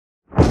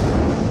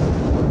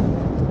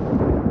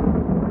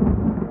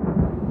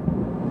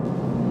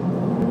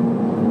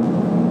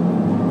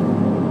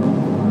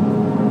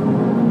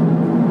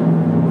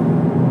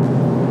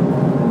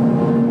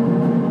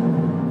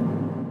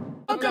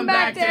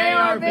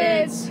our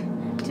vids.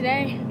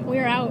 Today we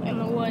are out in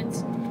the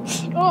woods.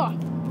 Oh,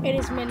 it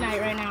is midnight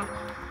right now.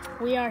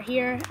 We are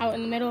here out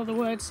in the middle of the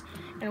woods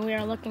and we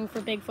are looking for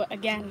Bigfoot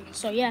again.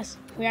 So yes,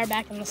 we are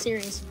back in the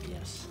series.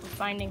 Yes. Of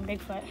finding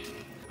Bigfoot. All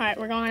right,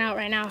 we're going out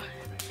right now.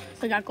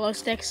 We got glow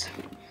sticks.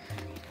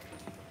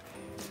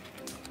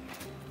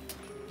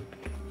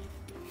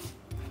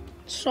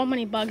 So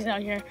many bugs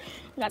out here.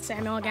 We got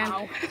Samuel again.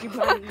 Wow, you're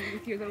blinding me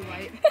with your little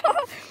light.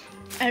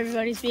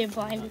 Everybody's being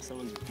blinded.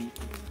 Someone's beat.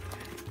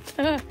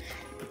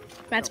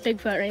 That's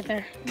Bigfoot right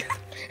there.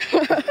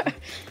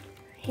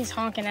 He's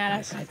honking at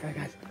us. Guys.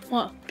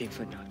 What?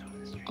 Bigfoot knocked on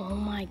the street. Oh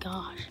my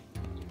gosh.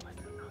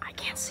 I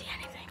can't see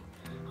anything.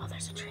 Oh,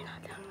 there's a tree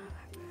knot down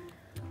there.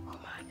 Oh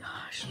my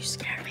gosh, you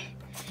scared me.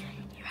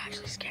 You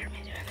actually scared me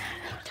doing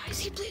that. Guys,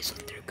 he plays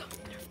with their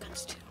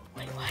guns too.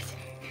 Wait, what?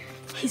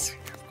 He's... I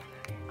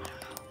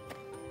don't know.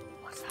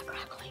 What's that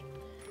crackling?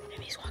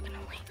 Maybe he's walking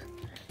away.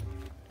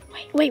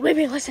 Wait,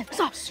 listen.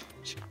 Stop. Listen.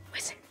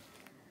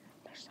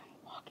 There's someone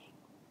walking.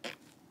 Damn,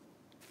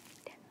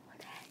 what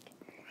the heck?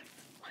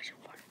 Why's your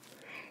phone?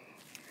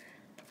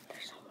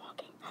 There's someone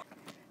walking.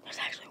 There's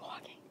actually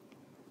walking.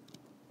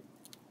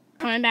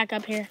 Coming back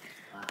up here.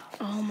 Wow.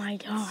 Oh my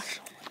gosh.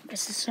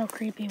 This is so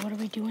creepy. What are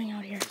we doing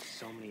out here?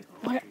 So many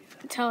What?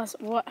 Tell us,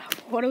 what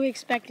are we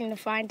expecting to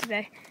find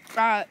today?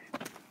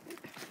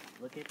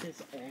 Look at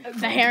this old...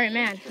 The hairy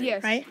man,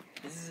 Yes. right?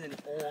 This is an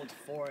old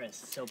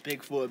forest, so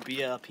Bigfoot would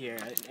be up here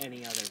at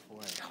any other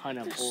forest. A ton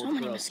of There's so old many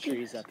growth mosquitoes.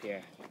 trees up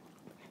here.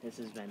 This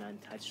has been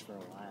untouched for a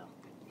while.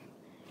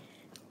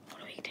 What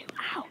do we do?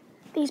 Ow!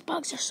 These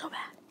bugs are so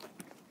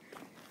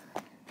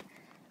bad.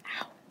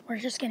 Ow! We're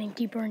just getting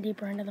deeper and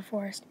deeper into the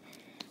forest.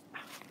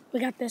 We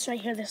got this right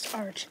here, this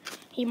arch.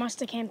 He must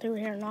have came through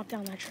here and knocked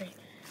down that tree.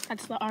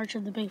 That's the arch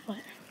of the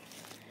Bigfoot.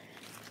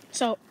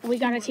 So we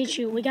gotta teach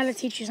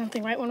you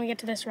something right when we get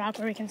to this rock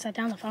where we can set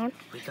down the phone.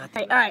 We got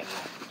All right.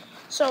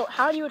 So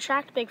how do you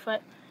attract Bigfoot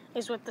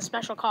is with the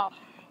special call.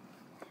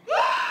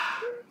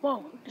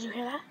 Whoa, did you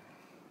hear that?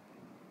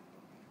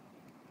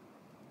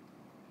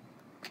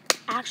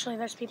 Actually,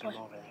 there's people. over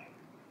there.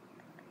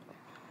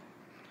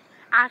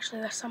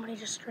 Actually, there's somebody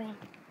just screamed.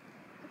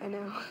 I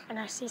know. And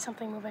I see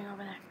something moving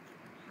over there.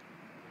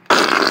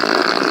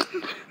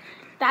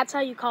 That's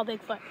how you call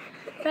Bigfoot.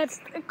 That's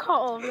the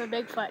call of the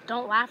Bigfoot.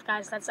 Don't laugh,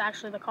 guys. That's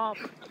actually the call.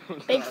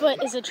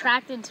 Bigfoot is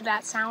attracted to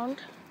that sound.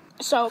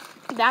 So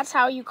that's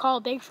how you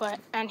call Bigfoot,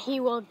 and he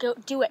will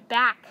do it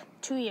back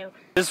to you.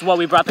 This is what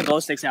we brought the glow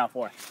sticks out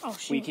for. Oh,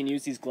 shoot. We can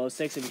use these glow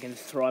sticks and we can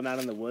throw them out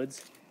in the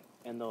woods,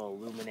 and they'll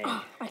illuminate.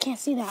 I can't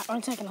see that.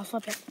 1 second, I'll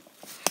flip it.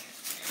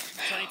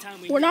 So anytime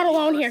We're not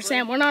alone here,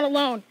 Sam. We're not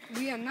alone.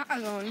 We are not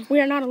alone. We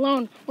are not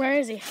alone. Where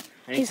is he?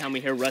 Anytime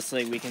we hear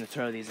rustling, we can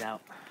throw these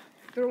out.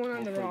 Throw one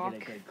on the Hopefully rock.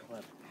 get a good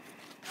clip.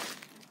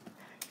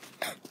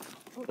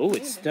 Oh,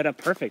 it stood up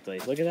perfectly.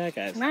 Look at that,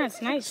 guys.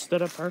 That's nice.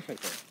 Stood up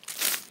perfectly.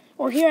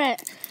 We're here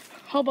at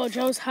Hobo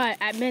Joe's hut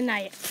at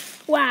midnight.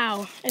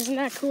 Wow, isn't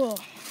that cool?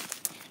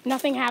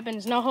 Nothing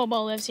happens. No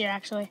hobo lives here,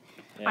 actually.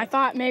 Yeah. I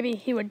thought maybe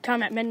he would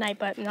come at midnight,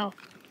 but no.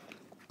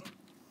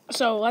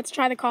 So let's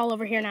try the call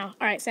over here now.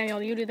 All right,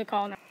 Samuel, you do the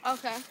call now.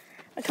 Okay.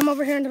 Come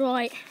over here into the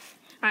light.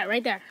 All right,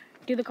 right there.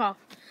 Do the call.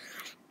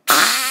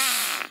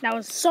 That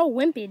was so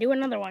wimpy. Do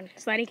another one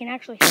so that he can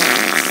actually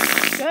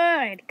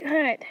hear.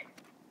 Good.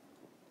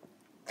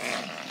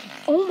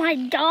 Oh my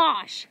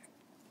gosh.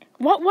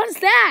 What was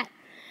that?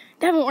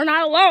 Devin, we're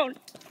not alone.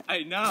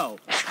 I know.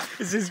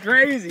 This is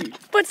crazy.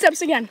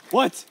 Footsteps again.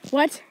 What?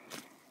 What?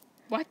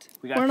 We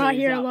gotta We're throw not these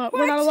here out. alone.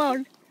 We're not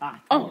alone. Ah,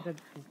 Oh. there's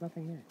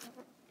nothing there.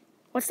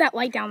 What's that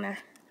light down there?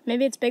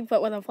 Maybe it's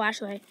Bigfoot with a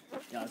flashlight.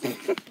 Yeah,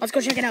 Let's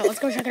go check it out.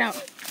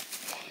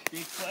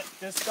 Bigfoot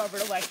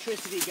discovered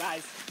electricity,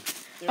 guys.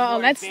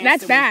 Oh, that's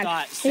bad.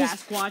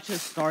 Sasquatch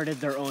has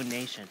started their own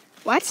nation.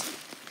 What?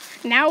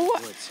 Now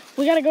Woods.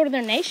 we gotta go to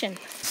their nation.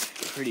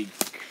 Pretty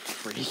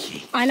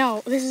freaky. I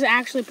know. This is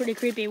actually pretty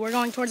creepy. We're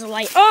going towards the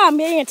light. Oh, I'm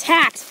getting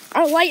attacked.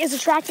 Our light is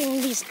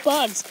attracting these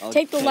bugs.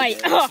 Take the light.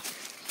 Oh,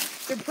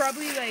 They're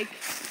probably like...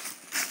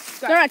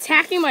 they're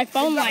attacking my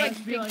phone got, light.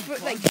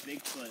 Bigfoot, like...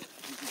 Bigfoot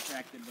is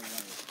attracted to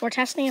light. We're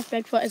testing if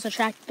Bigfoot is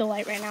attracted to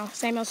light right now.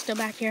 Samuel's still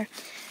back here.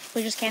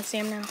 We just can't see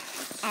him now.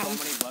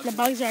 The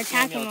bugs are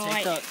attacking the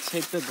light.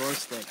 Take the glow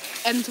stick.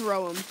 And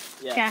throw them.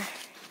 Yeah.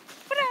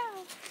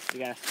 You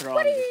gotta throw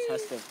them to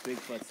test if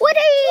Bigfoot's. Woody!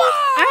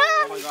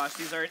 Oh my gosh,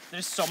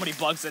 there's so many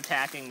bugs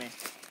attacking me.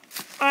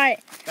 Alright,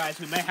 Guys,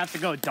 we may have to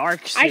go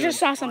dark soon. I just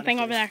saw something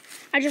over there.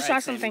 I just saw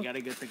Alright, Sam, something. you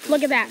gotta get the glow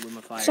Look at that. stick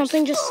illumifiers.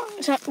 Something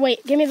just...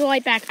 wait, give me the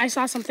light back. I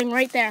saw something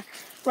right there.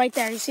 Right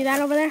there. You see that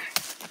over there?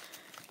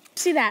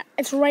 See that?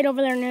 It's right over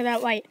there near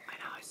that light. I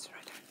know, it's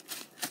right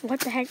there.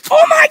 What the heck?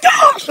 Oh my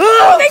gosh!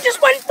 Oh, they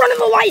just went in front of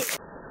the light!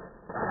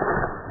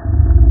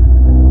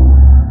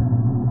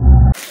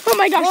 Oh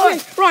my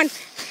gosh, run!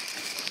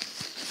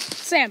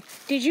 Sam,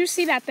 did you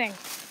see that thing?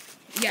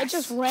 Yes. It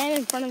just ran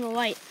in front of the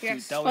light. Dude,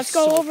 Yes. that was Let's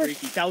go so over.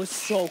 freaky. That was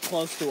so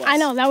close to us. I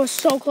know, that was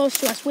so close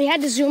to us. We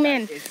had to zoom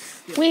in.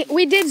 It's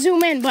We did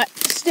zoom in, but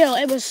still,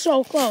 it was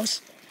so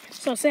close.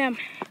 So, Sam,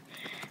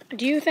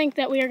 do you think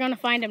that we are going to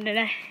find him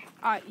today?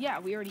 Yeah,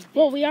 we already did.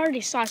 Well, we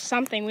already saw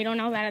something. We don't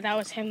know that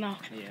was him, though.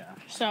 Yeah.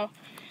 So,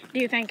 do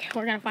you think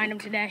we're going to find him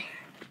today?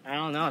 I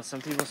don't know.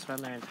 Some people spend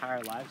their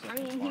entire lives I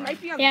looking mean, for he him.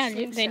 might be on Yeah, the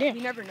swing they set. do.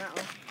 You never know.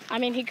 I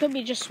mean, he could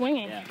be just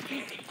swinging. Yeah.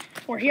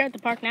 We're here at the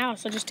park now,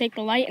 so just take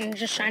the light and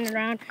just shine it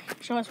around.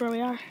 Show us where we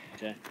are.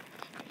 Okay.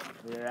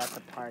 We're at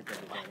the park,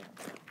 everybody.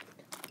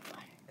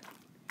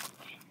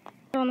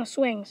 On the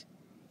swings.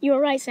 You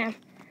were right, Sam.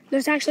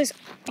 There's actually...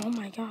 Oh,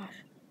 my gosh.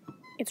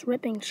 It's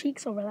ripping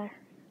cheeks over there.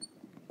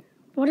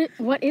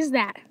 What is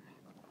that?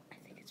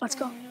 Let's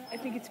go. I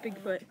think it's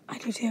Bigfoot. I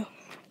do too.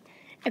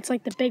 It's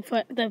like the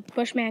Bigfoot, the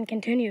Bushman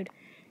continued.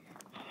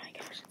 Oh my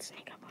gosh, let's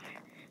sneak up on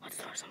it.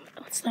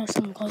 Let's throw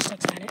some glow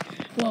sticks at it.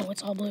 Whoa,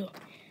 it's all blue.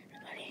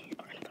 Everybody,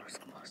 we're gonna throw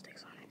some glow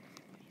sticks on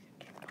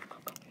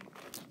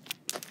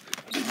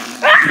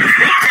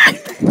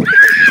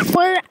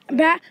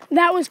it.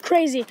 That was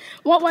crazy.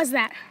 What was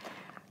that?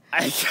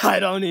 I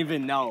don't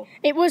even know.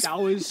 It was. That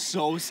was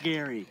so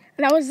scary.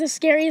 That was the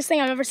scariest thing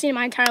I've ever seen in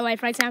my entire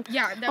life, right, Sam?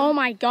 Yeah. Oh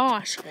my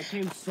gosh. That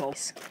came so.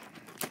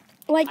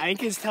 Like.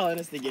 Ike is telling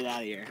us to get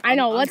out of here. I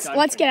know. I'm let's done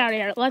get for out of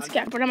here.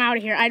 But I'm out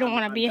of here. I don't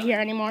want to be done. here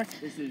anymore.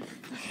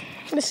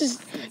 This is.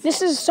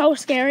 This is so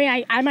scary.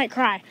 I might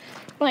cry.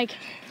 Like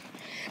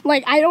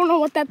I don't know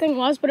what that thing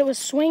was, but it was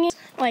swinging.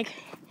 Like,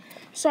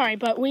 sorry,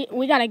 but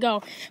we gotta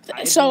go.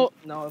 So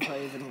No, if I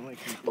even want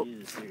to continue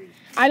the series.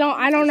 I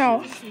don't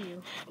know.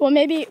 Well,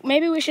 maybe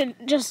we should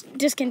just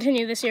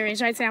discontinue the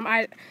series, right, Sam?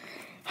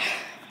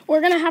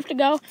 We're gonna have to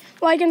go.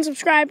 Like and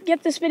subscribe.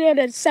 Get this video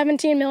to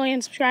 17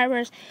 million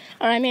subscribers,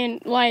 or I mean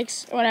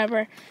likes,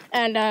 whatever,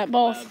 and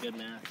both. Good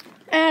math.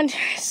 And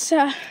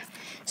so,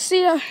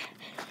 see ya.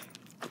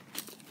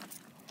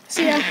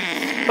 Oh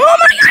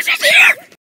my gosh, it's here!